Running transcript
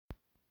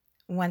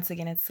Once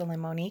again, it's Celine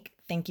Monique.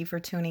 Thank you for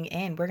tuning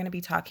in. We're going to be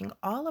talking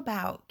all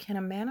about, can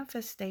a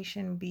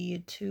manifestation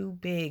be too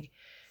big?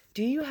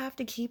 Do you have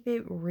to keep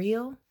it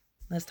real?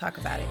 Let's talk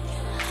about it.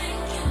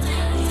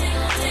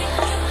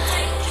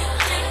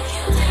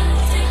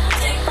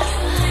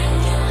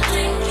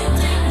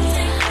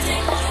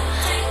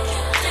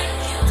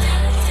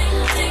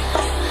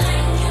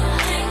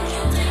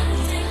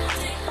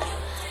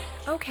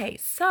 Okay,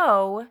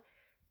 so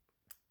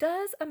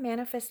does a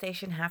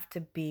manifestation have to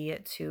be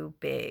too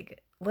big?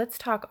 Let's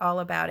talk all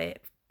about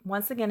it.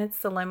 Once again, it's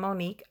Celine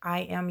Monique.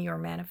 I am your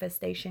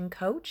manifestation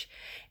coach,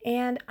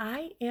 and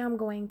I am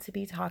going to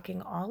be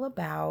talking all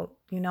about,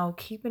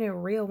 keeping it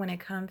real when it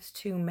comes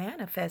to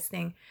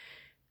manifesting.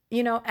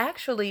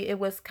 Actually, it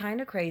was kind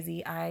of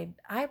crazy. I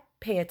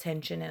pay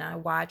attention and I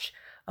watch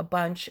a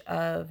bunch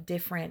of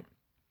different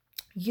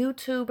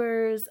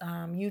YouTubers,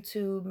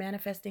 YouTube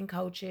manifesting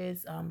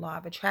coaches, law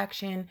of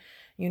attraction,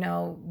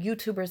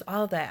 YouTubers,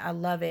 all that. I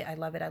love it. I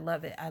love it. I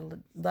love it.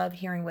 Love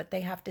hearing what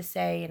they have to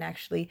say. And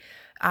actually,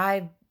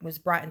 I was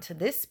brought into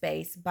this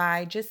space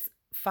by just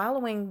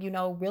following,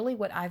 really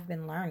what I've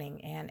been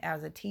learning. And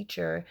as a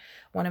teacher,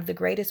 one of the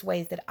greatest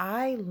ways that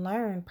I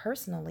learn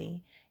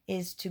personally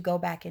is to go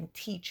back and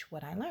teach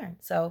what I learned.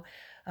 So,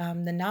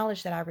 the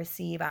knowledge that I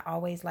receive, I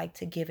always like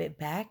to give it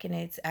back. And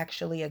it's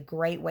actually a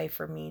great way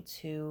for me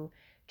to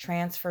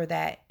transfer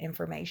that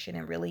information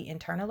and really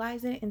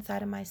internalize it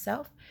inside of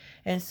myself.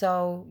 And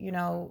so,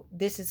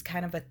 this is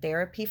kind of a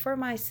therapy for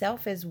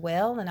myself as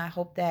well. And I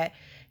hope that,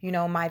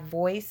 my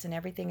voice and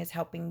everything is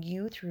helping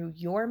you through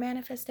your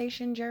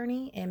manifestation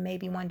journey. And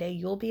maybe one day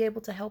you'll be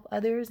able to help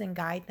others and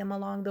guide them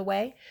along the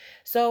way.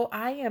 So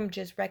I am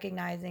just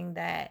recognizing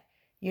that,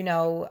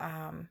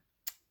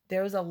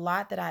 there's a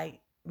lot that I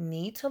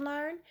need to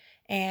learn,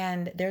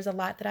 and there's a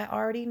lot that I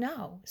already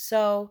know.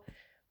 So,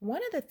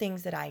 one of the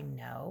things that I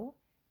know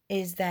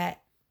is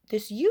that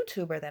this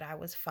YouTuber that I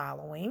was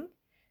following,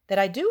 that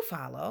I do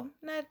follow,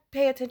 and I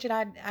pay attention,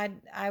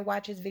 I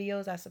watch his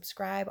videos, I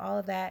subscribe, all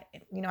of that.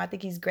 I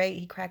think he's great.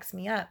 He cracks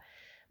me up.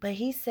 But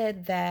he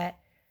said that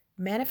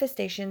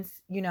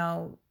manifestations,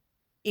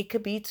 it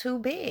could be too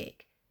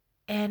big.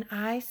 And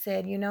I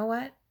said, you know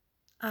what?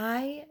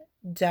 I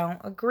don't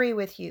agree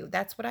with you.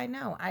 That's what I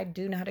know. I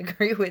do not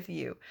agree with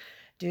you,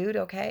 dude,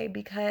 okay?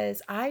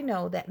 Because I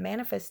know that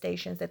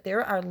manifestations, that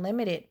there are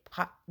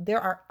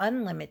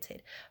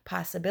unlimited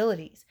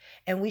possibilities,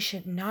 and we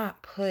should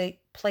not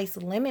place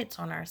limits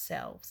on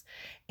ourselves.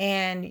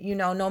 And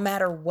no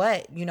matter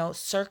what,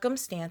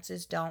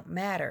 circumstances don't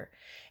matter.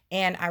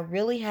 And I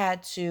really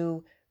had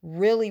to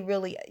really,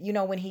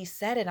 when he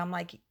said it, I'm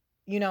like,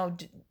 you know,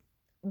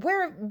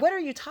 what are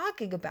you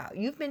talking about?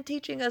 You've been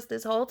teaching us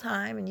this whole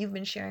time, and you've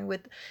been sharing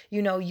with,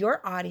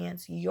 your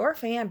audience, your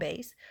fan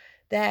base,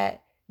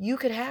 that you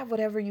could have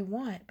whatever you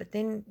want. But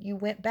then you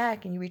went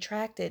back and you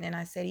retracted. And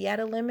I said he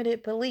had a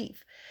limited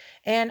belief.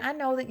 And I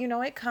know that,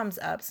 it comes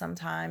up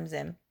sometimes.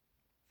 And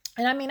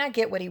I mean, I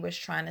get what he was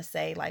trying to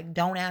say. Like,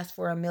 don't ask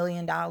for $1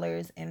 million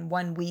in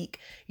 1 week.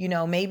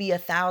 Maybe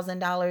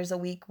 $1,000 a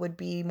week would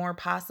be more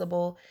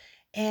possible.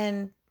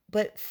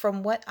 But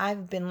from what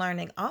I've been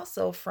learning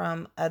also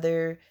from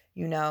other,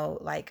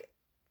 like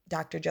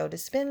Dr. Joe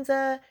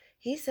Dispenza,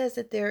 he says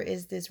that there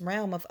is this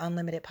realm of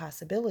unlimited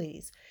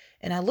possibilities.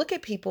 And I look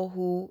at people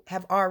who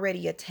have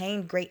already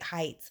attained great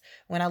heights.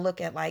 When I look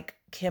at like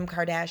Kim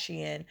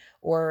Kardashian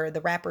or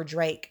the rapper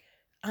Drake,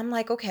 I'm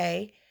like,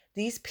 okay,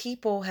 these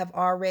people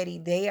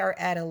they are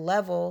at a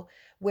level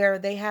where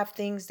they have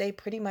things, they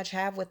pretty much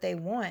have what they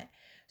want.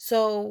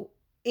 So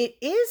it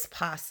is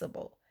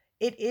possible.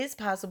 It is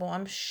possible,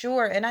 I'm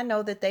sure. And I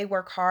know that they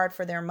work hard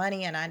for their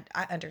money, and I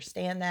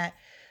understand that.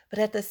 But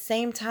at the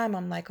same time,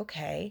 I'm like,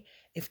 okay,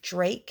 if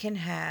Drake can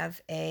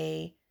have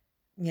a,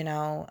 you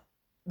know,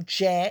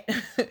 jet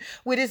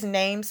with his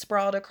name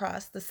sprawled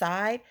across the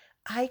side,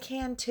 I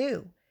can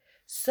too.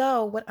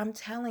 So what I'm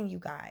telling you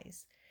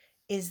guys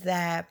is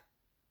that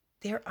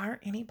there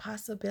aren't any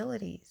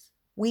possibilities.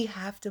 We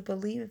have to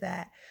believe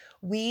that.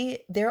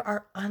 There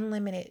are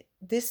unlimited.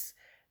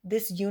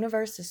 This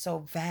universe is so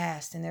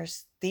vast, and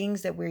there's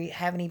things that we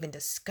haven't even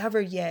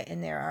discovered yet,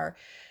 and there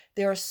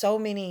are so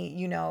many,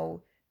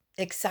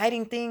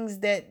 exciting things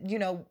that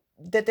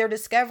they're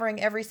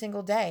discovering every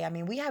single day. I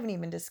mean, we haven't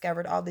even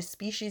discovered all the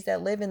species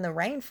that live in the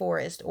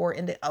rainforest or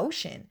in the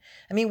ocean.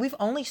 I mean, we've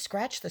only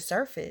scratched the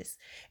surface.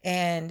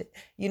 And,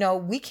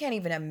 we can't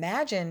even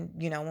imagine,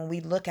 when we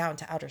look out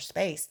into outer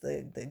space,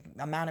 the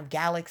amount of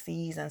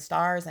galaxies and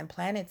stars and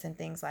planets and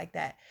things like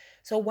that.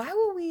 So why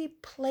would we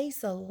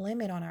place a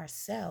limit on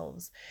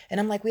ourselves?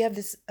 And I'm like, we have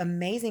this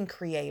amazing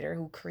creator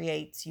who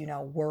creates,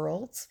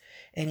 worlds,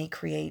 and he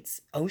creates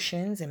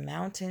oceans and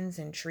mountains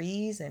and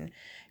trees and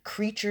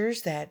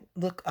creatures that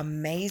look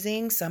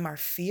amazing. Some are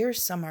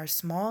fierce, some are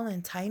small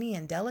and tiny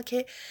and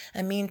delicate.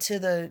 I mean, to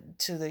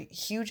the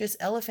hugest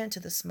elephant,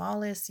 to the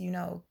smallest,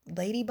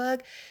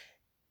 ladybug.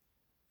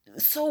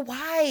 So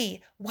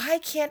why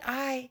can't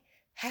I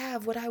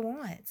have what I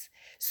want?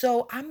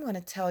 So I'm going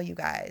to tell you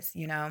guys,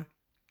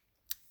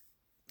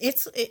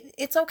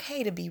 it's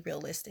okay to be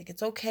realistic.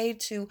 It's okay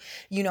to,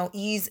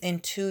 ease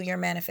into your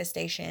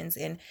manifestations.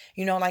 And,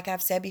 like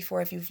I've said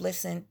before, if you've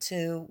listened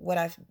to what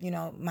I've,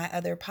 my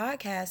other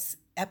podcast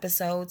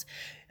episodes,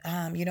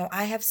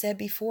 I have said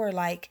before,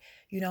 like,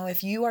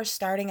 if you are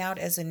starting out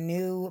as a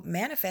new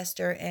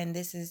manifester and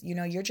this is,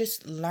 you're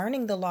just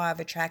learning the law of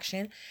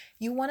attraction,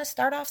 you want to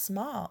start off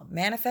small,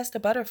 manifest a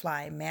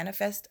butterfly,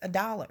 manifest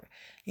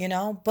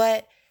 $1,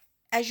 but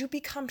as you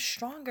become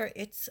stronger,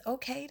 it's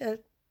okay to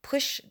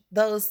push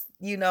those,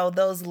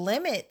 those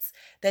limits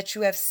that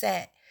you have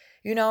set.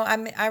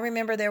 I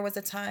remember there was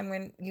a time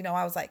when,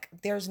 I was like,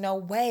 there's no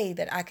way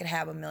that I could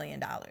have $1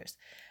 million.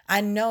 I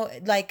know,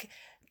 like,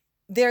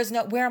 there's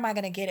no, where am I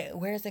going to get it?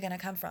 Where is it going to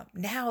come from?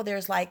 Now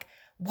there's like,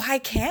 why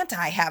can't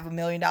I have $1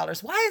 million?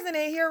 Why isn't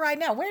it here right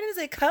now? When is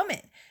it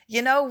coming?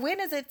 When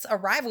is its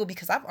arrival?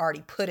 Because I've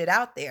already put it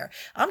out there.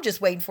 I'm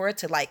just waiting for it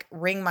to like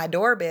ring my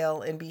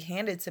doorbell and be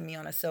handed to me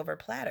on a silver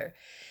platter.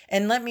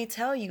 And let me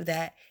tell you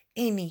that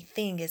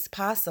anything is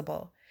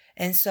possible.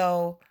 And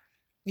so,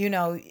 you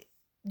know,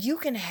 you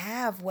can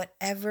have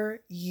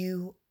whatever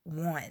you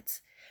want,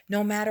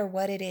 no matter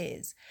what it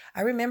is. I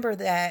remember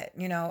that,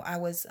 I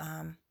was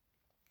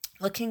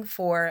looking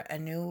for a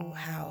new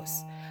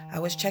house. I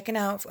was checking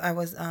out, I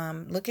was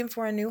looking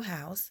for a new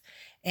house,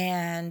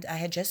 and I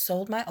had just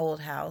sold my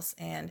old house,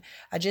 and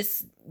I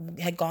just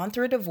had gone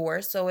through a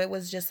divorce. So it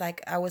was just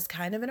like I was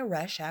kind of in a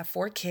rush. I have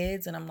 4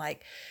 kids, and I'm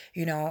like,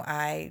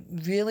 I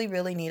really,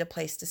 really need a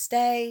place to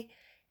stay.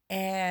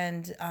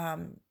 And,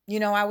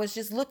 I was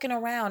just looking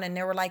around, and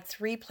there were like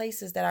 3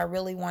 places that I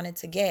really wanted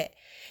to get.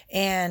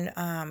 And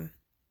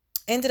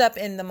ended up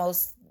in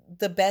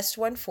the best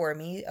one for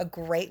me, a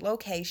great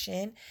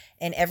location,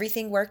 and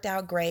everything worked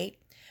out great.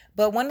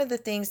 But one of the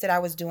things that I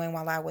was doing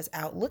while I was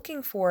out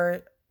looking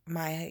for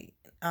my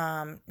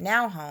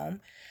now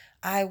home,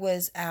 I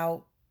was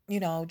out,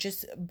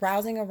 just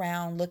browsing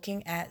around,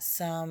 looking at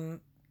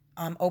some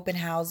open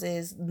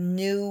houses,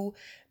 new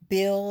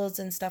builds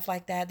and stuff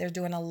like that. They're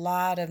doing a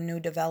lot of new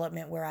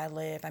development where I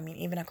live. I mean,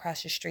 even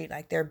across the street,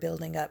 like they're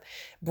building up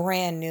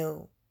brand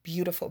new,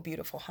 beautiful,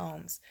 beautiful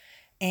homes.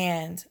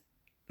 And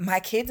my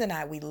kids and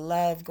I, we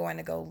love going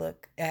to go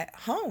look at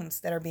homes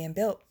that are being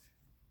built.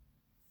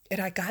 And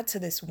I got to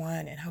this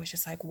one and I was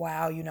just like,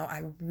 wow,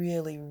 I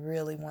really,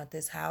 really want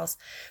this house.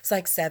 It's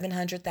like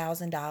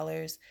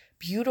 $700,000.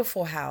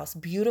 Beautiful house,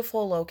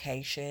 beautiful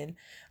location.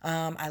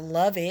 I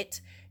love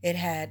it. It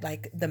had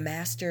like the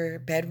master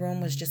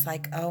bedroom was just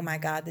like, oh my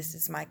God, this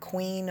is my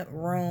queen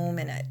room.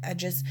 And I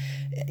just,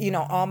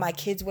 all my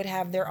kids would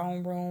have their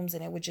own rooms,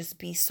 and it would just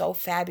be so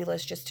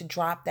fabulous just to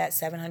drop that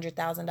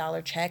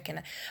 $700,000 check.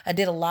 And I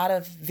did a lot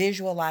of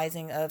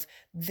visualizing of,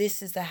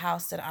 this is the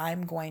house that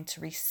I'm going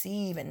to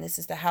receive, and this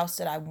is the house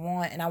that I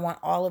want, and I want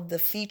all of the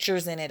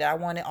features in it. I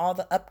wanted all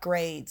the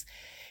upgrades.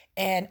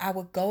 And I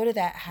would go to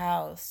that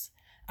house.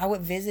 I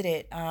would visit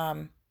it,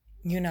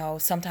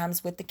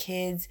 sometimes with the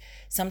kids.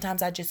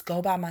 Sometimes I just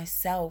go by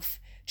myself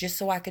just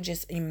so I could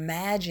just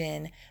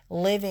imagine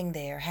living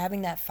there,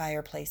 having that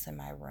fireplace in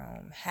my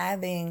room,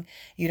 having,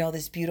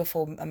 this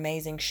beautiful,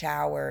 amazing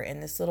shower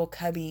and this little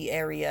cubby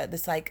area,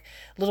 this like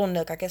little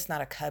nook. I guess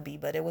not a cubby,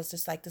 but it was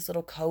just like this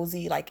little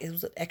cozy, like it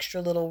was an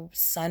extra little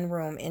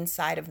sunroom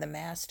inside of the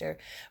master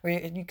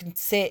where you can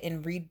sit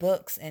and read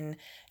books and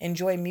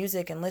enjoy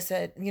music and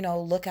listen,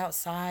 look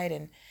outside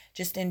and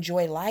just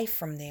enjoy life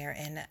from there.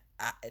 And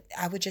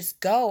I would just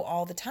go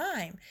all the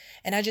time.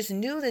 And I just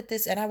knew that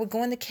and I would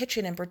go in the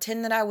kitchen and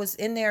pretend that I was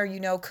in there,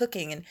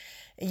 cooking. And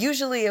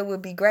usually it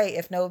would be great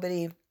if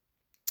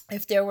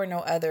there were no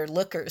other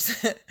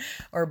lookers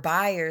or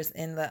buyers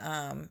in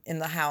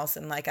the house.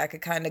 And like I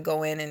could kind of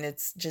go in and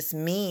it's just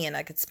me, and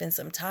I could spend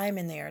some time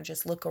in there and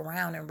just look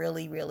around and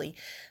really, really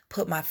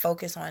put my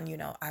focus on,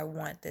 I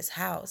want this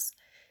house.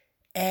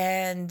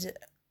 And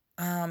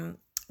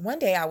one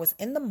day I was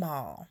in the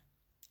mall,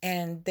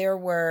 and there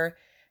were,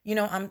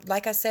 I'm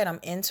like I said, I'm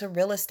into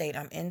real estate.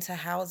 I'm into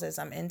houses.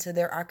 I'm into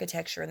their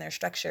architecture and their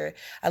structure.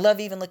 I love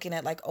even looking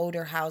at like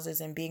older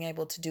houses and being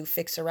able to do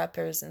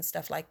fixer-uppers and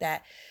stuff like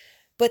that.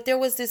 But there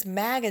was this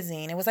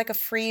magazine. It was like a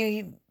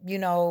free,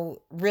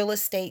 real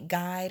estate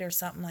guide or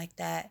something like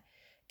that.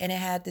 And it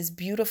had this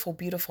beautiful,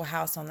 beautiful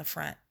house on the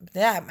front.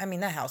 That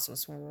house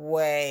was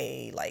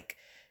way like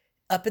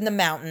up in the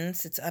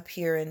mountains. It's up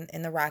here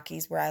in the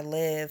Rockies where I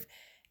live.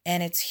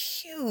 And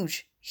it's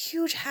huge,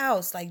 huge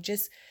house, like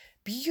just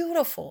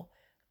beautiful.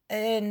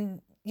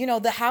 And,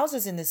 the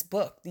houses in this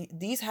book,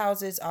 these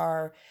houses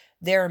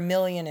they're a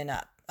million and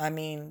up. I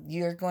mean,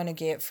 you're going to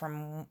get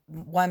from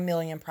 1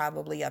 million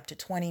probably up to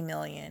 20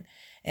 million.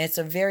 And it's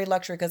a very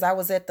luxury, because I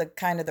was at the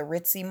kind of the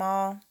ritzy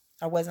mall.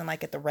 I wasn't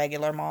like at the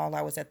regular mall.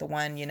 I was at the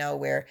one,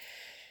 where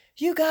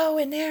you go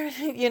in there,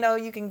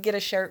 you can get a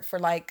shirt for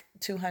like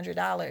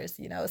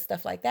 $200,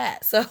 stuff like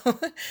that. So,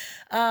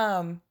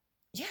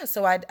 yeah,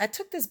 so I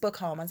took this book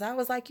home, as I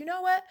was like, you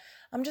know what?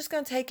 I'm just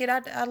going to take it.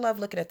 I love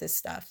looking at this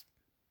stuff.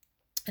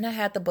 And I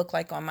had the book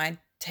like on my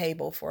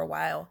table for a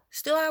while.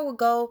 Still, I would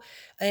go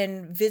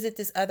and visit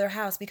this other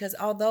house, because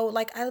although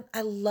like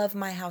I love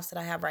my house that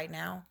I have right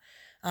now,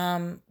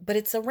 But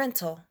it's a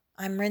rental.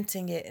 I'm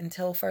renting it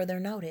until further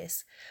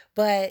notice.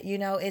 But,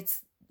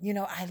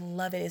 I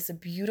love it. It's a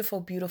beautiful,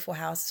 beautiful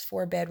house,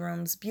 4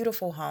 bedrooms,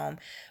 beautiful home.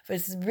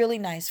 It's really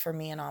nice for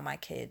me and all my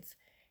kids.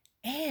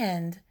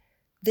 And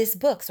this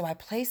book, so I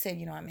place it,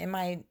 I'm in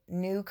my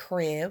new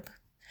crib,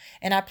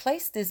 and I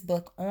placed this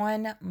book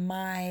on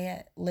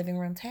my living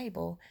room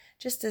table,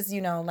 just as,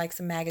 like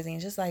some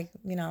magazines, just like,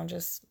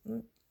 just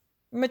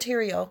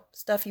material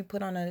stuff you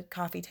put on a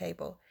coffee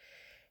table.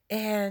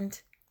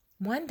 And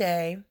one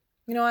day,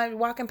 I'm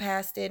walking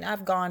past it and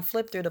I've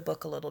flipped through the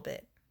book a little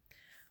bit.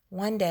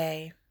 One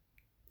day,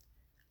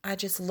 I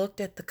just looked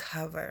at the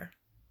cover.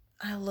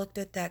 I looked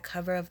at that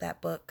cover of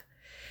that book,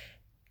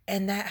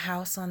 and that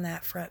house on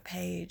that front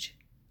page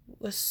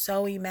was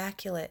so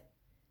immaculate,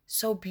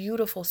 so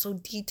beautiful, so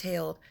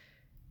detailed.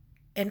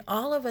 And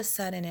all of a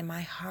sudden in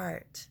my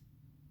heart,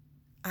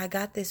 I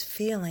got this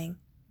feeling,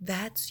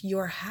 that's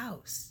your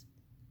house.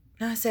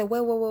 And I said,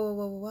 whoa, whoa, whoa,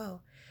 whoa, whoa,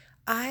 whoa.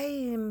 I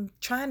am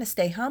trying to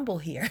stay humble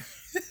here.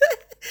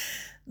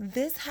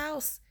 This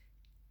house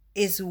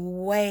is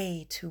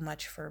way too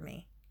much for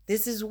me.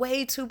 This is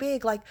way too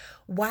big. Like,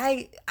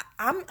 why?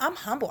 I'm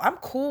humble. I'm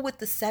cool with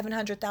the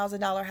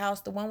 $700,000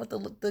 house, the one with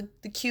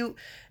the cute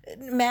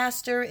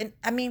master. And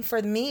I mean,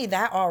 for me,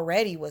 that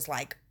already was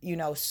like,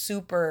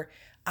 super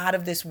out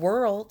of this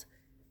world.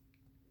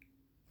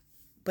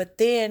 But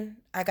then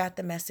I got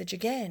the message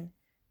again.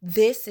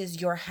 This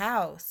is your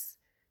house.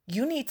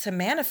 You need to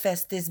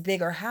manifest this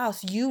bigger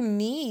house. You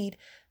need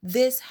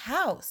this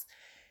house.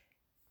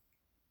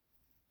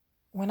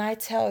 When I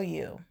tell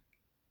you,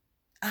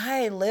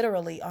 I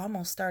literally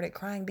almost started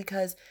crying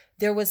because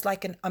there was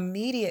like an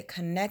immediate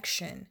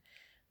connection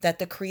that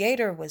the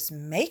Creator was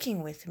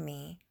making with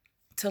me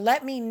to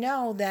let me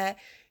know that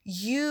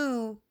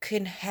you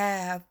can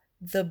have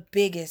the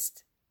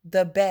biggest,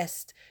 the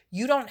best.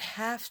 You don't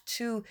have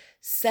to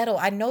settle.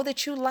 I know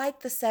that you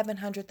like the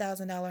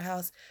 $700,000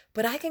 house,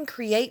 but I can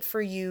create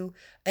for you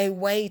a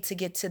way to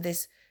get to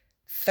this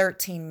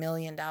 $13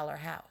 million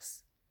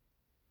house.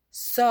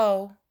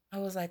 So I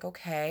was like,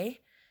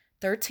 okay,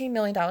 $13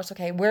 million.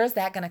 Okay, where is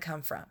that going to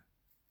come from?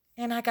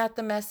 And I got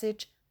the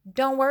message,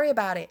 don't worry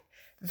about it.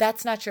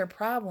 That's not your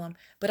problem.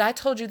 But I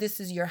told you this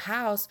is your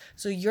house,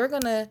 so you're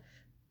going to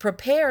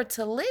prepare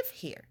to live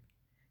here.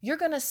 You're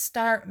going to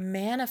start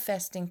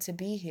manifesting to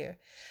be here.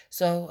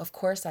 So, of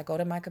course, I go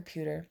to my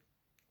computer,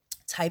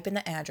 type in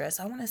the address.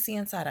 I want to see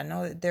inside. I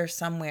know that there's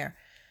somewhere.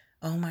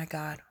 Oh my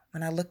God.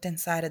 When I looked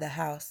inside of the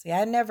house,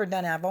 I'd never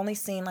done it. I've only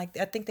seen I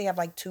think they have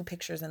like 2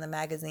 pictures in the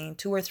magazine,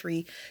 2 or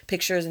 3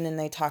 pictures. And then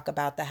they talk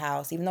about the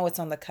house. Even though it's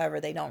on the cover,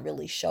 they don't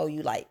really show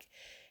you like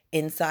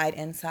inside.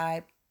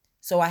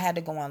 So I had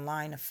to go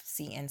online to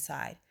see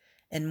inside.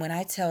 And when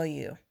I tell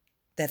you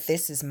that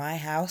this is my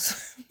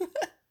house,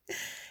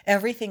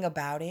 everything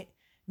about it,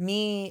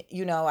 me,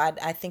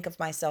 I think of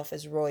myself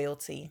as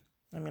royalty.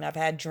 I mean, I've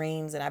had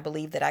dreams and I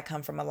believe that I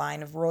come from a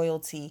line of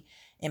royalty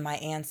in my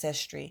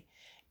ancestry.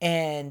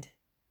 And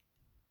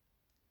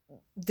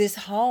this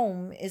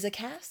home is a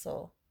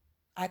castle.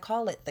 I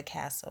call it the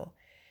castle.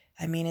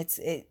 I mean,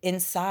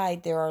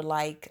 inside there are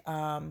like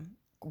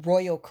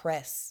royal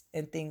crests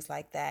and things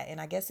like that. And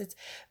I guess it's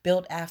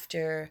built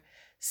after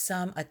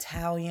some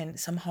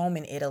home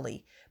in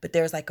Italy, but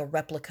there's like a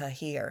replica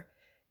here.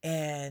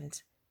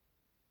 And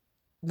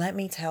let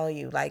me tell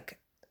you, like,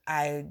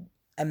 I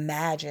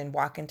imagine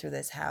walking through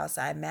this house.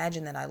 I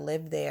imagine that I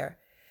live there.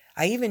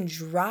 I even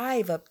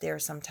drive up there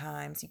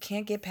sometimes. You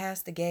can't get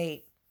past the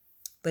gate.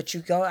 But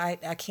you go,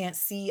 I can't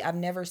see, I've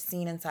never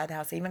seen inside the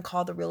house. I even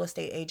called the real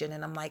estate agent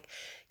and I'm like,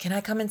 can I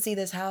come and see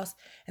this house?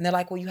 And they're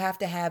like, well, you have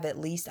to have at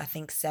least, I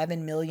think,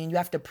 7 million. You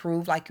have to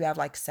prove like you have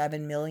like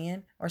 7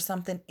 million or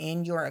something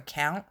in your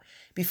account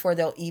before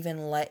they'll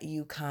even let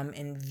you come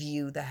and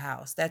view the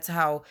house. That's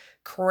how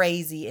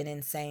crazy and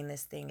insane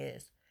this thing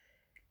is.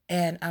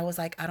 And I was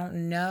like, I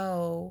don't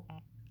know.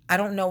 I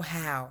don't know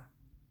how.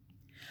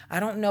 I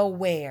don't know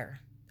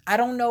where. I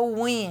don't know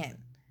when.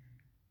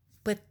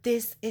 But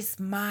this is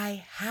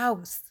my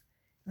house.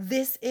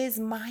 This is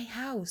my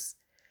house.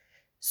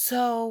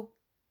 So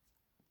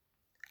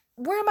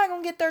where am I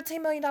going to get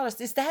 $13 million?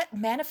 Is that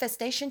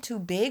manifestation too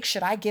big?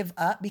 Should I give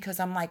up because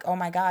I'm like, oh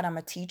my God, I'm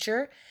a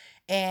teacher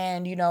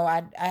and,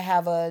 I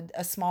have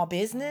a small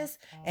business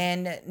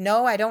and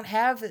no, I don't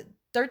have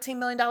 $13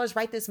 million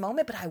right this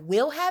moment, but I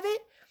will have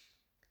it.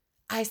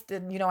 I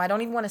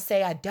don't even want to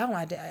say I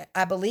don't.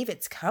 I believe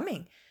it's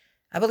coming.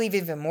 I believe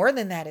even more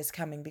than that is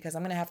coming because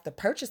I'm going to have to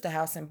purchase the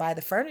house and buy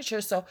the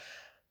furniture. So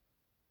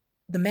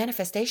the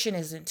manifestation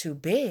isn't too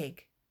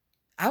big.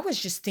 I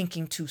was just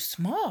thinking too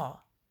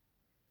small.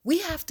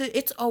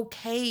 It's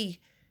okay.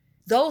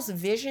 Those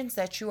visions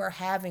that you are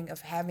having of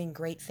having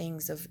great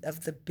things, of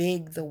the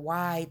big, the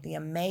wide, the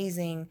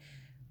amazing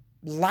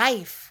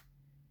life,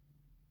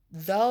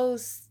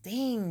 those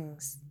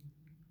things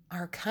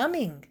are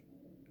coming.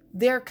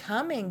 They're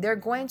coming. They're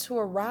going to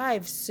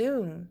arrive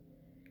soon.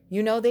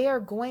 They are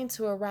going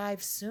to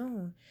arrive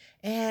soon.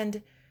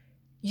 And,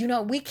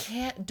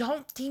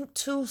 don't think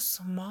too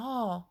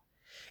small.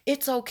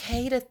 It's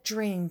okay to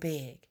dream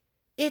big.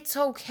 It's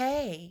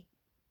okay.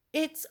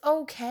 It's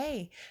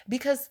okay.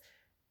 Because,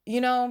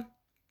 you know,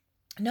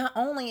 not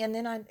only, and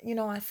then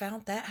I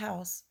found that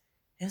house.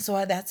 And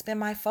so that's been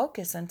my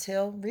focus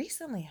until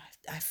recently.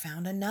 I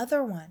found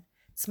another one.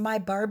 It's my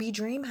Barbie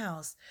dream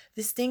house.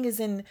 This thing is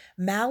in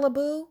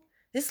Malibu.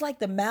 This is like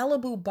the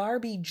Malibu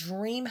Barbie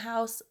dream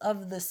house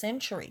of the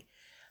century.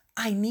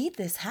 I need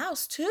this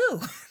house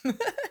too.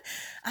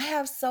 I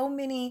have so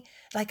many,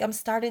 like I'm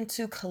starting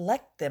to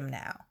collect them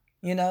now,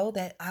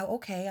 that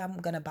okay, I'm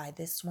going to buy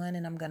this one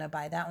and I'm going to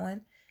buy that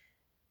one.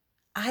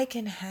 I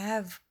can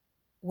have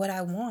what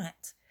I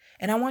want.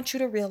 And I want you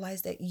to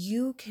realize that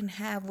you can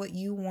have what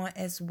you want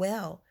as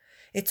well.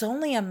 It's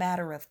only a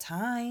matter of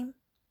time.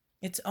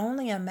 It's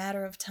only a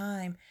matter of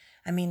time.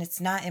 I mean, it's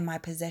not in my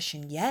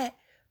possession yet,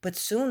 but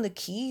soon the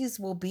keys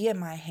will be in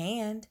my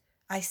hand.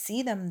 I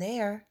see them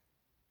there.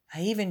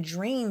 I even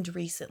dreamed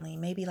recently,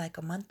 maybe like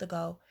a month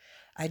ago,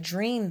 I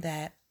dreamed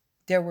that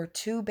there were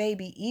two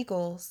baby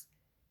eagles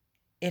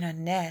in a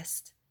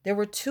nest. There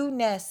were two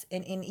nests,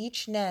 and in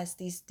each nest,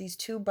 these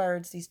two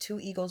birds, these two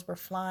eagles were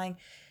flying,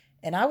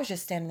 and I was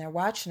just standing there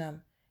watching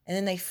them. And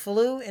then they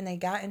flew and they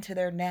got into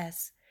their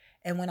nest.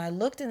 And when I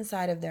looked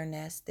inside of their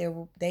nest,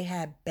 they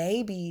had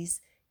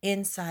babies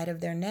inside of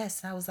their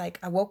nest. And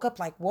I woke up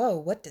like, whoa,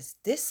 what does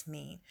this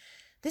mean?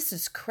 This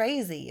is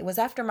crazy. It was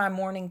after my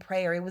morning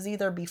prayer. It was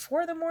either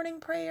before the morning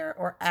prayer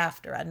or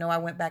after. I know I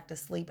went back to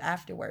sleep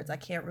afterwards. I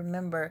can't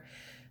remember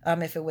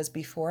if it was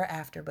before or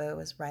after, but it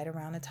was right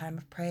around the time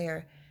of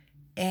prayer.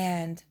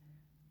 And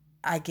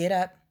I get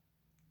up.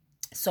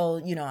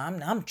 So,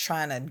 I'm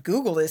trying to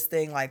Google this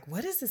thing. Like,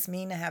 what does this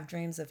mean to have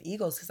dreams of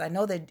eagles? Because I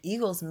know that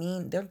eagles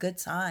they're good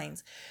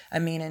signs. I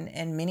mean,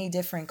 in many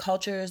different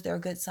cultures, they're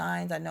good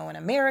signs. I know in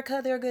America,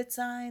 they're good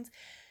signs.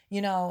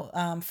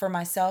 For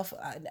myself,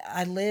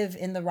 I live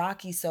in the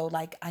Rockies, so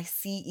like I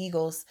see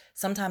eagles.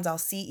 Sometimes I'll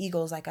see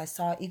eagles. Like I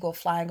saw an eagle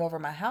flying over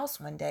my house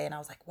one day, and I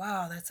was like,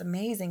 wow, that's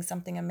amazing.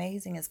 Something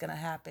amazing is going to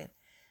happen.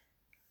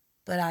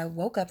 But I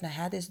woke up and I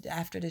had this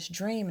after this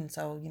dream, and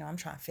so, I'm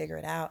trying to figure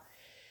it out.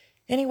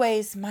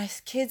 Anyways, my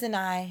kids and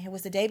it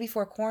was the day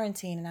before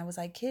quarantine, and I was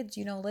like, kids,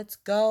 to let's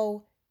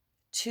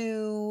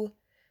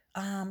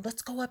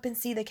go up and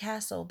see the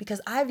castle, because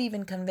I've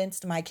even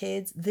convinced my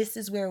kids this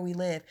is where we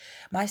live.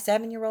 My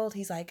 7-year-old,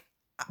 he's like,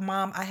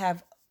 Mom, I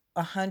have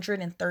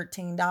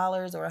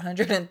 $113 or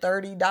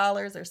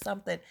 $130 or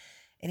something.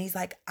 And he's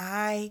like,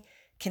 I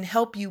can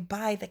help you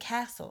buy the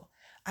castle.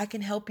 I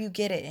can help you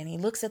get it. And he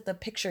looks at the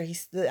picture.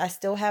 I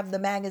still have the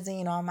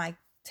magazine on my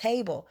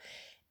table.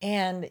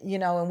 And,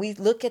 and we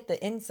look at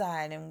the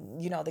inside,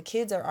 and, the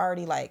kids are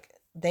already like,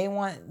 they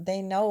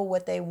know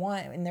what they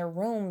want in their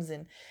rooms.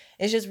 And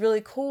it's just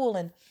really cool.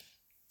 And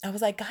I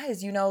was like,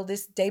 guys,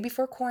 this day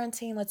before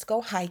quarantine, let's go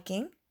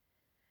hiking.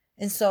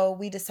 And so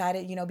we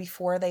decided,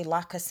 before they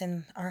lock us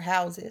in our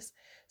houses.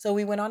 So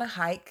we went on a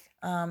hike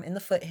in the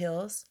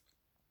foothills.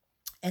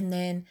 And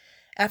then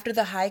after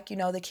the hike,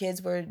 the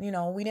kids were,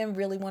 we didn't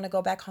really want to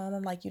go back home.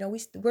 I'm like,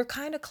 we're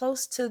kind of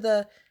close to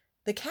the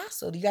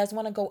castle. Do you guys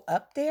want to go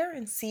up there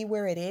and see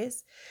where it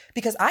is?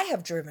 Because I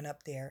have driven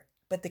up there,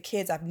 but the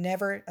kids, I've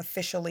never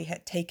officially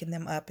had taken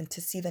them up and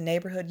to see the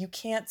neighborhood. You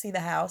can't see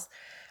the house.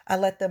 I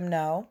let them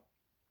know.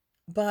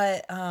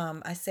 But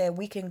I said,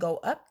 we can go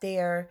up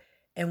there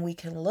and we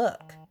can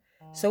look.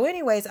 So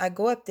anyways, I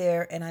go up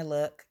there and I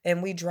look,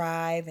 and we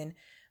drive, and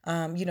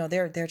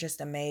they're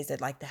just amazed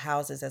at like the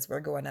houses as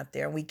we're going up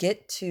there. And we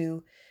get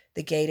to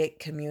the gated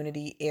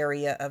community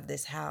area of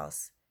this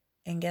house.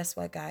 And guess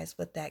what, guys?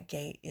 What that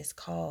gate is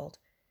called?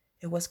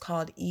 It was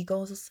called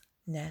Eagle's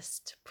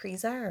Nest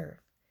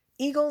Preserve.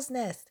 Eagle's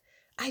Nest.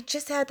 I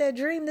just had that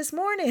dream this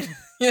morning,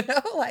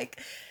 like,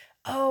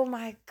 oh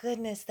my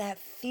goodness, that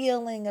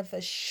feeling of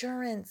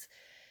assurance.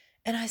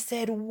 And I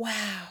said,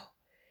 wow,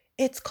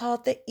 it's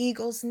called the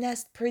Eagle's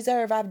Nest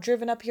Preserve. I've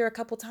driven up here a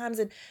couple times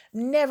and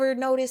never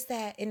noticed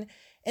that. And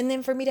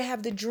then for me to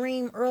have the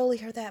dream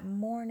earlier that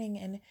morning,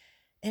 and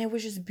it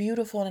was just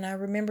beautiful. And I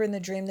remember in the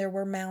dream there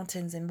were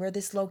mountains, and where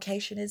this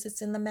location is,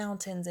 it's in the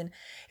mountains, and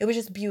it was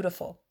just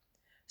beautiful.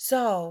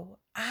 So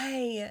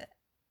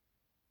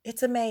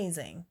it's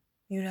amazing.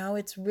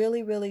 It's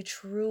really, really,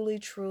 truly,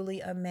 truly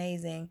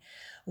amazing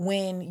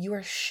when you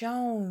are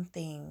shown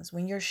things,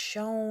 when you're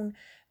shown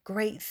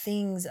great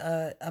things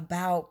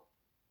about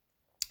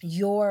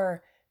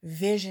your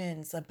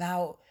visions,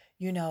 about,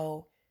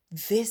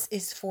 this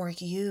is for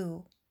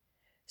you.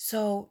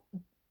 So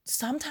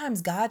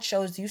sometimes God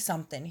shows you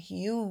something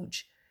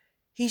huge.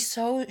 He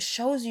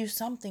shows you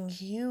something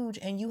huge,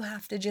 and you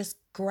have to just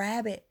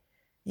grab it.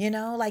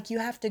 Like you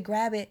have to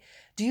grab it.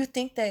 Do you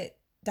think that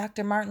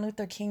Dr. Martin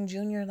Luther King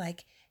Jr.,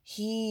 like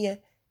he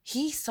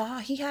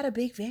had a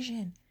big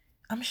vision?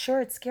 I'm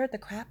sure it scared the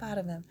crap out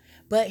of him,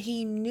 but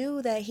he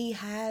knew that he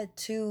had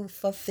to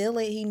fulfill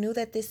it. He knew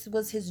that this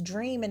was his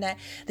dream, and that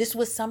this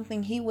was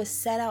something he was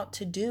set out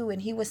to do,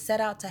 and he was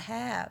set out to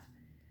have.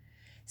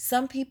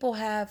 Some people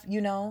have,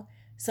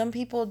 some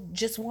people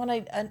just want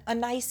a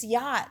nice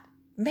yacht.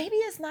 Maybe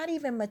it's not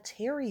even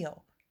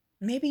material.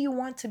 Maybe you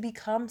want to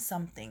become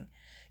something.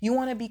 You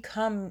want to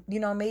become,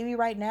 maybe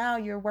right now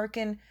you're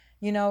working,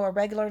 a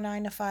regular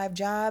 9 to 5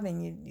 job,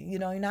 and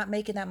you're not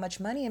making that much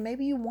money. And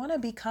maybe you want to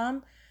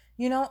become,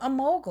 a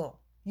mogul.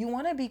 You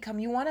want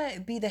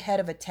to be the head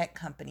of a tech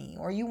company,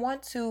 or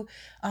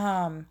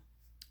um,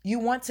 you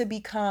want to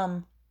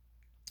become,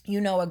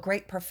 a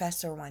great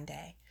professor one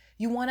day.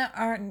 You want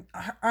to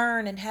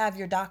earn and have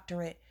your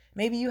doctorate.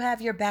 Maybe you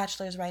have your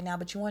bachelor's right now,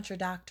 but you want your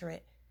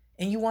doctorate,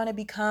 and you want to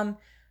become,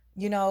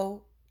 you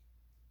know,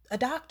 a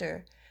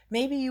doctor.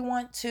 Maybe you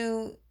want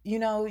to,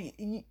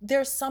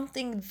 there's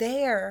something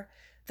there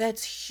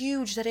that's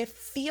huge that it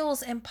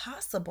feels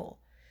impossible.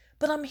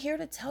 But I'm here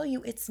to tell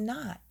you it's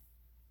not.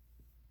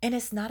 And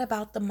it's not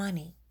about the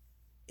money.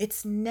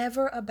 It's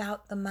never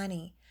about the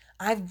money.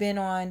 I've been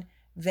on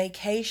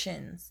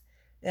vacations,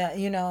 uh,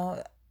 you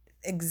know,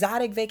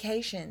 exotic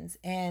vacations,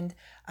 and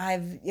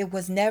it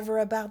was never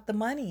about the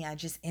money. I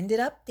just ended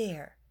up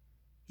there,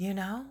 you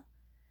know?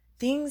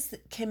 Things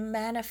can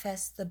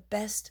manifest the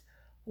best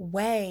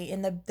way,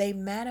 and they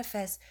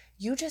manifest.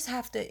 You just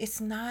have to, it's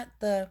not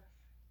the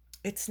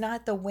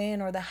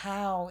when or the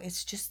how.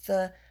 It's just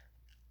the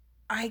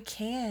I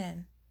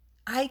can.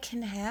 I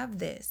can have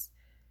this.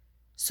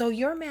 So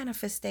your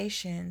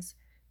manifestations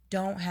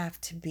don't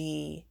have to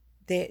be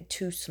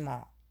too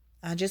small.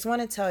 I just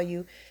want to tell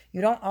you,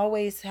 you don't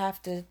always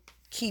have to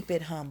keep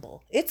it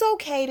humble. It's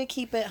okay to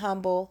keep it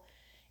humble.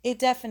 It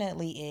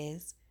definitely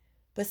is.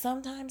 But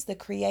sometimes the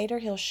creator,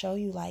 he'll show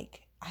you,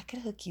 like, I could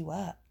hook you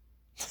up.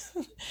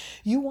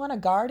 You want a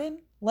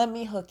garden? Let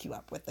me hook you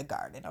up with the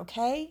garden,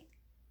 okay?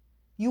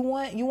 You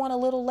want a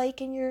little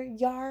lake in your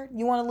yard?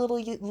 You want a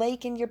little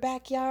lake in your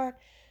backyard?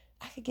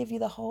 I could give you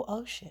the whole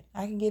ocean.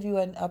 I can give you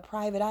a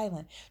private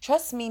island.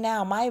 Trust me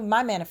now, my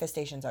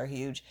manifestations are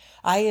huge.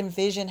 I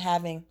envision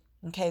having,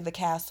 okay, the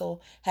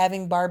castle,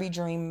 having Barbie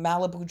Dream,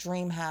 Malibu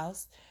Dream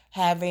House,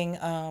 having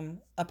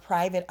a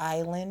private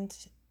island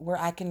where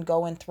I can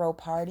go and throw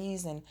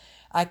parties, and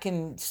I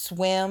can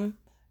swim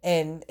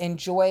and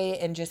enjoy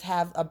and just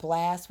have a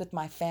blast with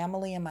my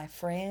family and my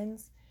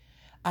friends.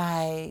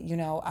 I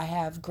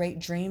have great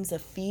dreams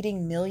of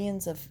feeding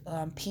millions of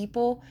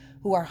people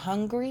who are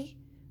hungry.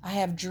 I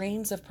have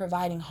dreams of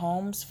providing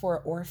homes for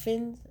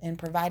orphans and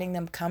providing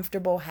them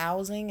comfortable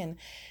housing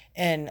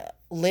and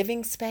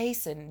living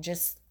space, and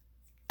just,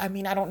 I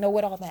mean, I don't know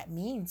what all that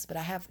means, but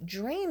I have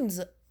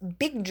dreams,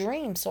 big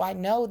dreams. So I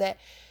know that.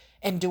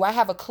 And do I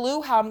have a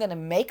clue how I'm going to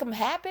make them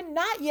happen?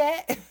 Not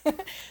yet.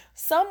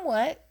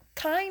 Somewhat,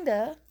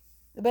 kinda,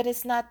 but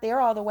it's not there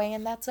all the way,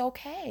 and that's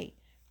okay.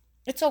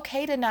 It's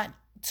okay to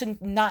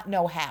not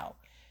know how.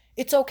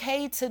 It's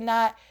okay to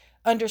not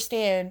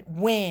understand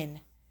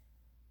when.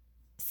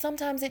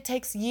 Sometimes it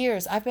takes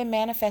years. I've been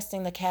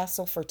manifesting the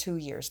castle for 2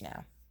 years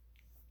now.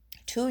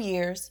 2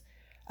 years.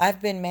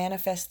 I've been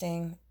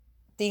manifesting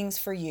things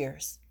for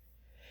years.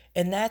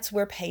 And that's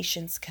where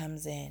patience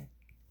comes in.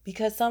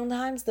 Because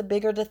sometimes the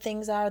bigger the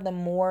things are, the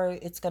more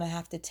it's going to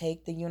have to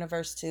take the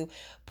universe to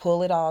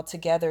pull it all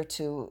together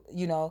to,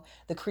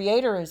 the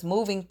creator is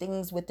moving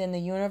things within the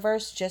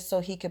universe just so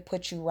he could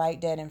put you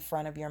right dead in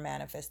front of your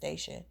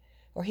manifestation,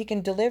 or he can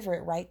deliver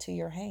it right to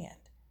your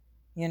hand,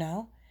 you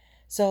know?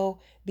 So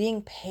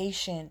being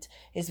patient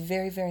is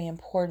very, very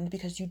important,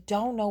 because you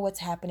don't know what's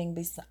happening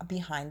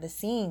behind the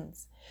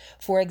scenes.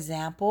 For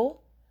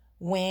example,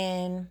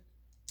 when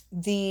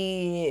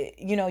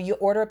you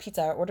order a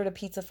pizza. I ordered a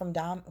pizza from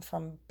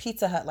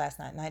Pizza Hut last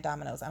night, not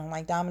Domino's. I don't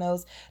like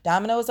Domino's.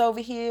 Domino's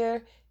over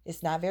here,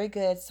 it's not very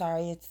good.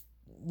 Sorry, it's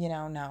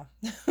no.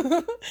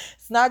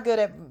 It's not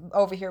good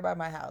over here by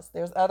my house.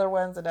 There's other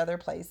ones at other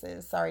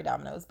places. Sorry,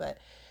 Domino's, but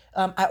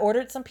I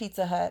ordered some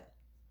Pizza Hut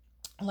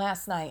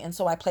last night, and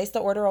so I placed the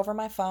order over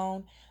my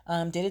phone.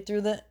 Did it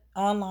through the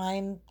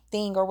online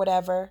thing or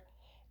whatever,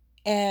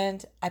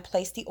 and I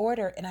placed the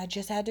order, and I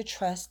just had to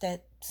trust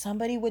that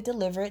somebody would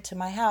deliver it to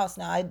my house.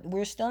 Now,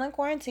 we're still in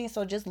quarantine,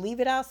 so just leave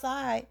it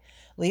outside.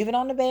 Leave it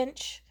on the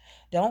bench.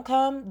 Don't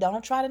come.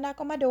 Don't try to knock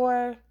on my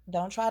door.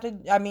 Don't try to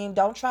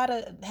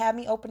have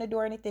me open the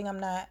door or anything.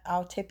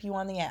 I'll tip you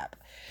on the app.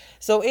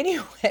 So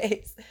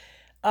anyways,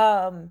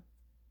 I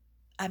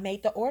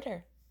made the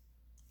order,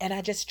 and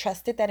I just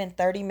trusted that in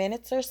 30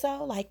 minutes or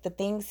so, like the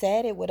thing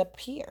said, it would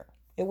appear.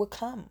 It would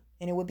come,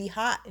 and it would be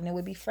hot, and it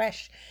would be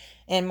fresh.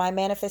 And my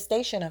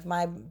manifestation of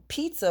my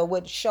pizza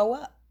would show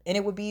up, and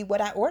it would be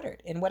what I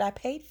ordered and what I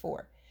paid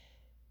for.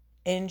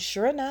 And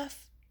sure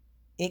enough,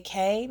 it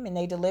came and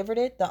they delivered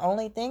it. The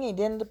only thing, he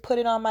didn't put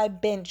it on my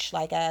bench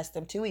like I asked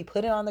him to. He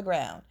put it on the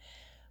ground.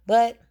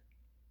 But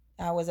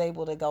I was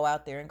able to go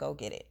out there and go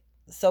get it.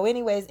 So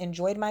anyways,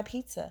 enjoyed my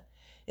pizza.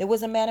 It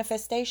was a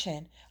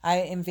manifestation.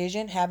 I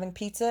envisioned having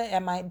pizza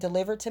and my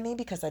delivered to me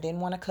because I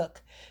didn't want to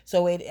cook.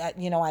 So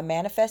I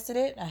manifested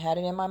it. I had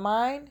it in my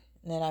mind,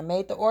 and then I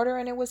made the order,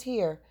 and it was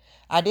here.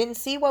 I didn't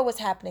see what was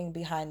happening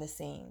behind the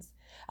scenes.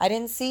 I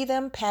didn't see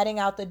them patting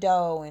out the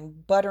dough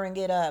and buttering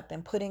it up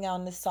and putting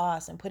on the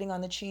sauce and putting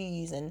on the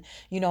cheese and,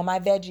 my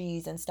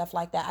veggies and stuff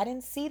like that. I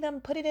didn't see them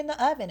put it in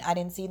the oven. I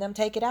didn't see them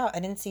take it out. I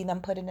didn't see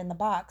them put it in the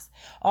box.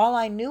 All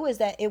I knew is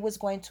that it was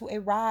going to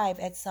arrive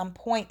at some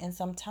point in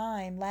some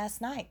time last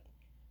night.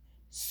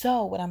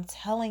 So what I'm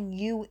telling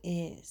you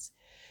is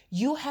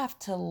you have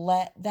to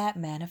let that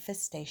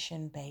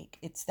manifestation bake.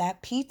 It's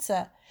that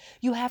pizza.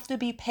 You have to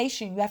be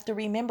patient. You have to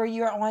remember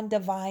you're on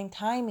divine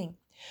timing.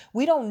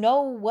 We don't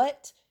know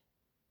what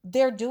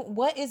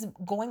what is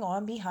going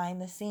on behind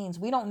the scenes.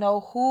 We don't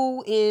know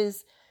who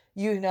is,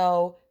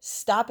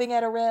 stopping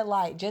at a red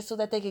light just so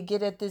that they could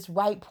get at this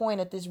right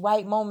point at this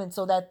right moment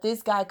so that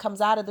this guy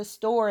comes out of the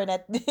store and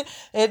at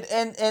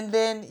and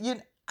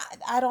then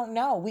I don't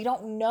know. We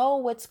don't know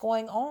what's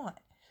going on.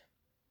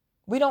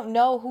 We don't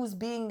know who's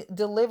being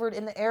delivered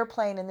in the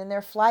airplane and then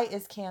their flight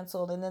is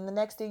canceled and then the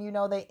next thing you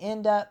know they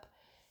end up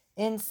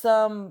in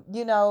some,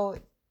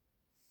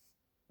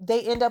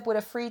 they end up with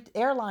a free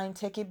airline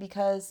ticket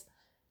because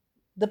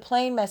the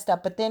plane messed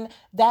up. But then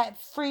that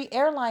free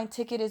airline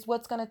ticket is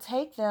what's going to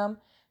take them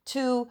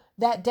to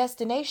that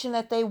destination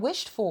that they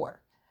wished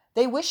for.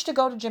 They wished to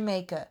go to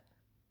Jamaica.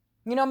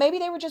 Maybe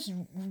they were just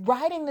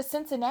riding to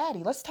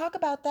Cincinnati. Let's talk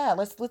about that.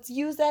 Let's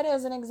use that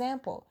as an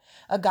example.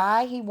 A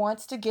guy, he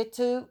wants to get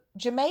to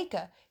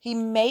Jamaica. He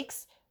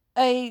makes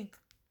a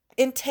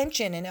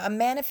intention and a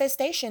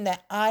manifestation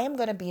that I am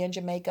going to be in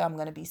Jamaica. I'm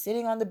going to be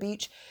sitting on the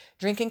beach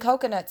drinking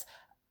coconuts.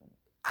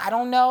 I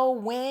don't know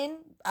when,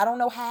 I don't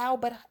know how,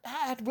 but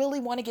I really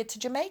want to get to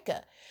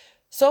Jamaica.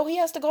 So he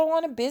has to go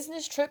on a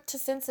business trip to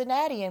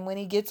Cincinnati. And when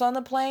he gets on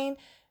the plane,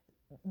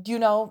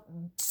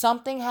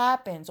 something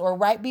happens. Or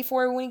right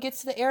before when he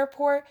gets to the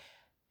airport,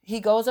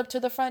 he goes up to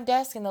the front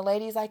desk and the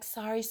lady's like,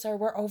 sorry, sir,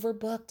 we're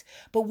overbooked,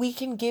 but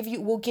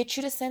we'll get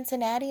you to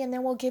Cincinnati and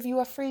then we'll give you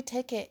a free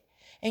ticket.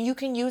 And you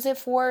can use it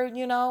for,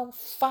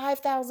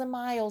 5,000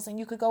 miles and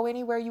you could go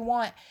anywhere you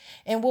want.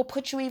 And we'll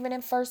put you even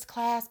in first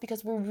class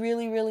because we're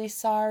really, really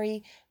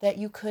sorry that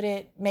you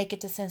couldn't make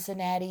it to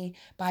Cincinnati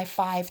by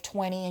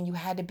 5:20 and you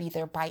had to be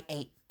there by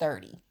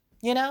 8:30,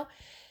 you know?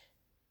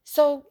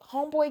 So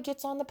homeboy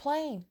gets on the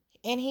plane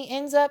and he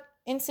ends up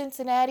in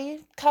Cincinnati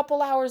a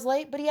couple hours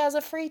late, but he has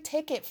a free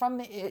ticket from,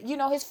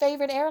 his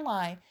favorite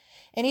airline.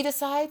 And he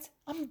decides,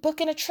 I'm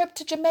booking a trip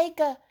to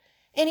Jamaica.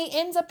 And he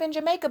ends up in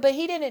Jamaica, but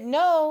he didn't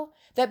know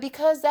that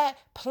because that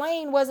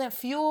plane wasn't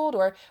fueled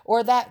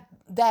or that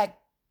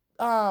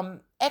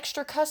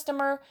extra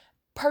customer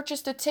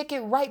purchased a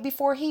ticket right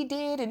before he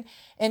did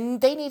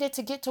and they needed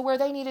to get to where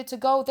they needed to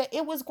go, that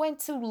it was going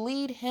to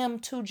lead him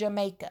to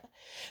Jamaica.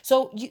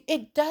 So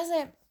it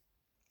doesn't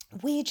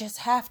we just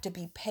have to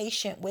be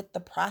patient with the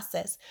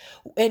process.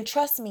 And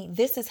trust me,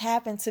 this has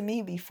happened to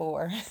me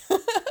before.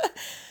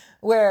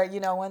 Where,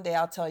 one day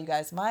I'll tell you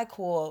guys my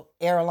cool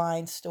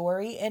airline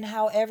story and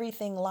how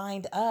everything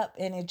lined up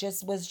and it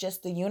just was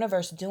just the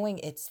universe doing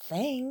its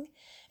thing.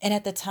 And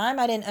at the time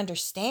I didn't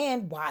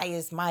understand, why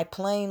is my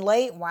plane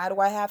late? Why do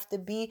I have to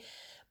be?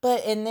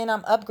 And then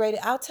I'm upgraded.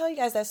 I'll tell you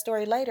guys that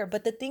story later.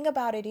 But the thing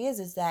about it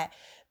is that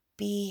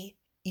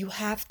you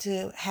have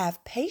to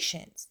have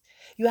patience.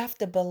 You have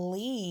to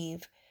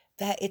believe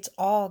that it's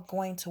all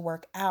going to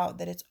work out,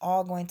 that it's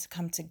all going to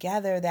come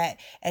together,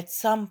 that at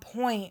some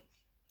point,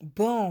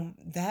 boom,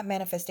 that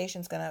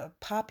manifestation is going to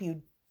pop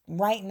you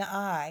right in the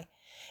eye.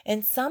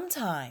 And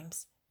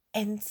sometimes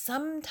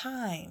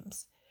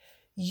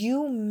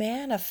you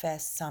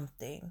manifest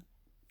something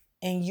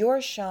and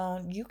you're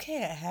shown you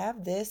can't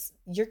have this.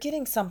 You're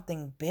getting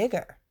something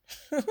bigger.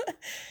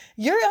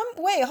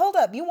 Wait, hold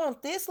up. You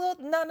want this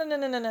little? No.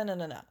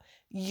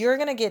 You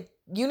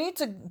need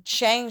to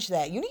change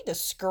that. You need to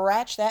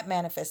scratch that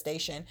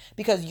manifestation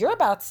because you're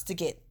about to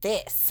get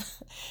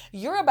this.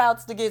 You're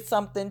about to get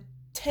something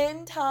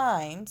 10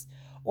 times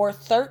or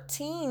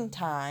 13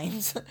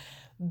 times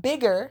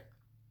bigger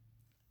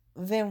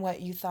than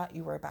what you thought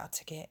you were about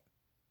to get.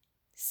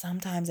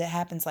 Sometimes it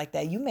happens like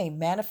that. You may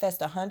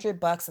manifest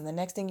 $100 and the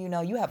next thing you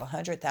know, you have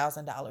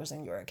 $100,000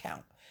 in your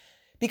account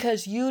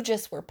because you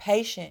just were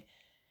patient.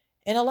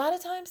 And a lot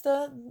of times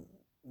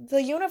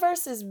the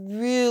universe is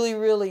really,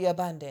 really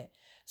abundant.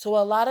 So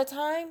a lot of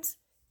times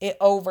it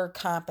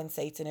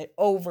overcompensates and it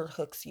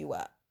overhooks you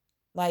up.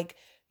 Like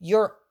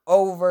you're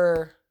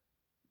over,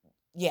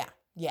 yeah.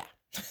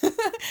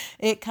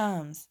 It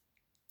comes.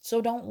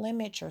 So don't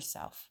limit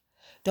yourself.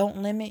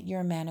 Don't limit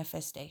your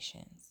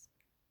manifestations.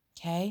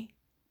 Okay?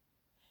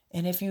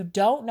 And if you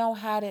don't know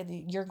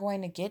you're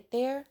going to get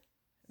there,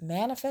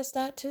 manifest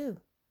that too.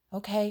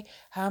 Okay,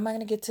 how am I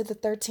going to get to the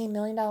 $13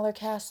 million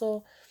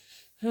castle?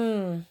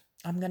 I'm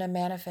going to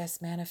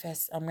manifest.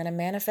 I'm going to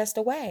manifest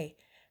away.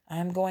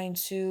 I'm going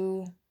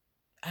to,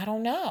 I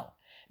don't know.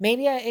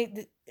 Maybe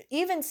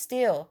even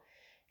still,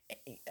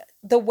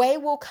 the way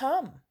will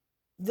come.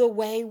 The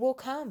way will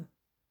come.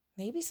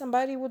 Maybe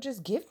somebody will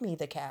just give me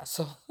the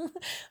castle.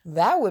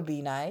 That would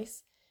be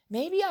nice.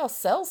 Maybe I'll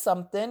sell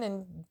something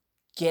and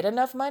get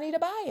enough money to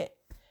buy it.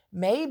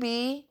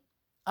 Maybe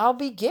I'll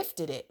be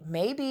gifted it.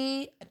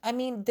 Maybe,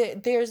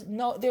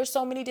 there's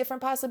so many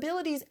different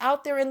possibilities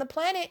out there in the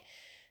planet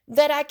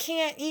that I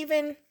can't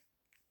think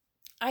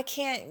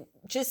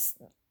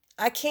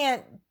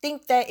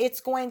that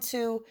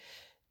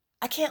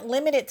I can't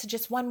limit it to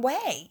just one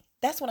way.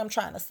 That's what I'm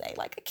trying to say.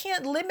 Like, I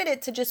can't limit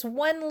it to just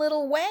one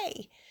little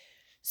way.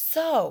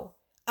 So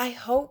I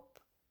hope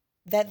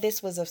that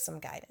this was of some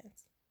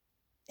guidance.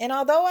 And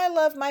although I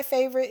love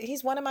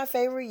he's one of my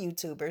favorite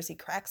YouTubers, he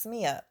cracks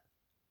me up.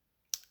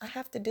 I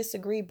have to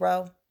disagree,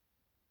 bro.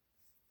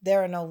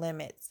 There are no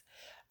limits.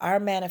 Our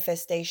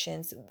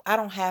manifestations, I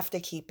don't have to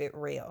keep it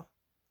real.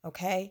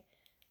 Okay?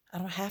 I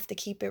don't have to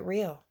keep it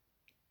real.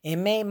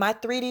 My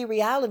 3D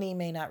reality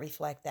may not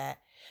reflect that.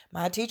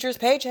 My teacher's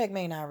paycheck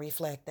may not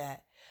reflect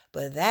that.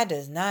 But that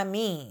does not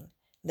mean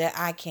that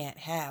I can't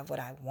have what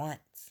I want.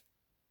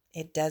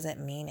 It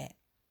doesn't mean it.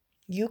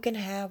 You can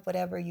have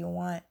whatever you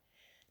want.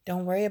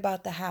 Don't worry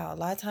about the how. A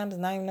lot of times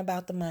it's not even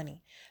about the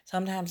money.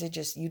 Sometimes you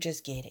just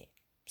get it.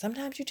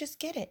 Sometimes you just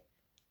get it.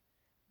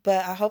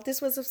 But I hope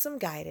this was of some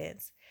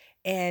guidance.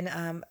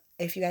 And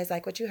if you guys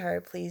like what you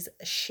heard, please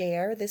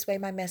share. This way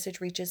my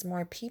message reaches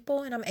more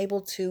people and I'm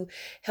able to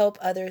help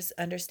others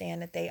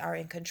understand that they are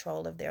in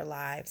control of their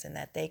lives and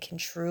that they can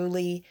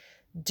truly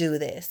do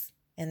this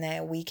and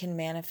that we can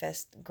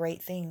manifest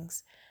great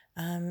things.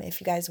 If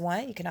you guys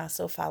want, you can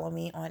also follow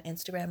me on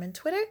Instagram and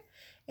Twitter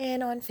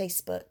and on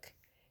Facebook.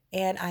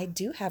 And I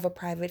do have a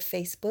private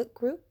Facebook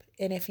group.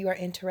 And if you are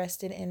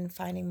interested in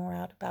finding more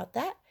out about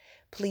that,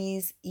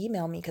 please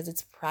email me because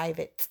it's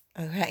private.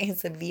 Okay,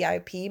 it's a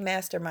VIP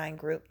mastermind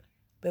group.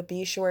 But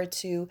be sure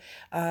to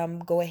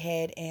go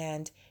ahead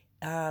and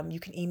you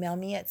can email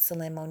me at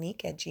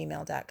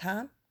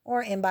celinemonique@gmail.com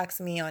or inbox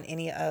me on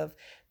any of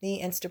the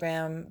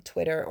Instagram,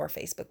 Twitter, or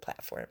Facebook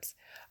platforms.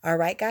 All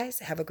right, guys,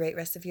 have a great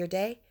rest of your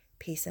day.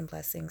 Peace and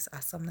blessings.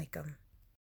 Assalamu alaikum.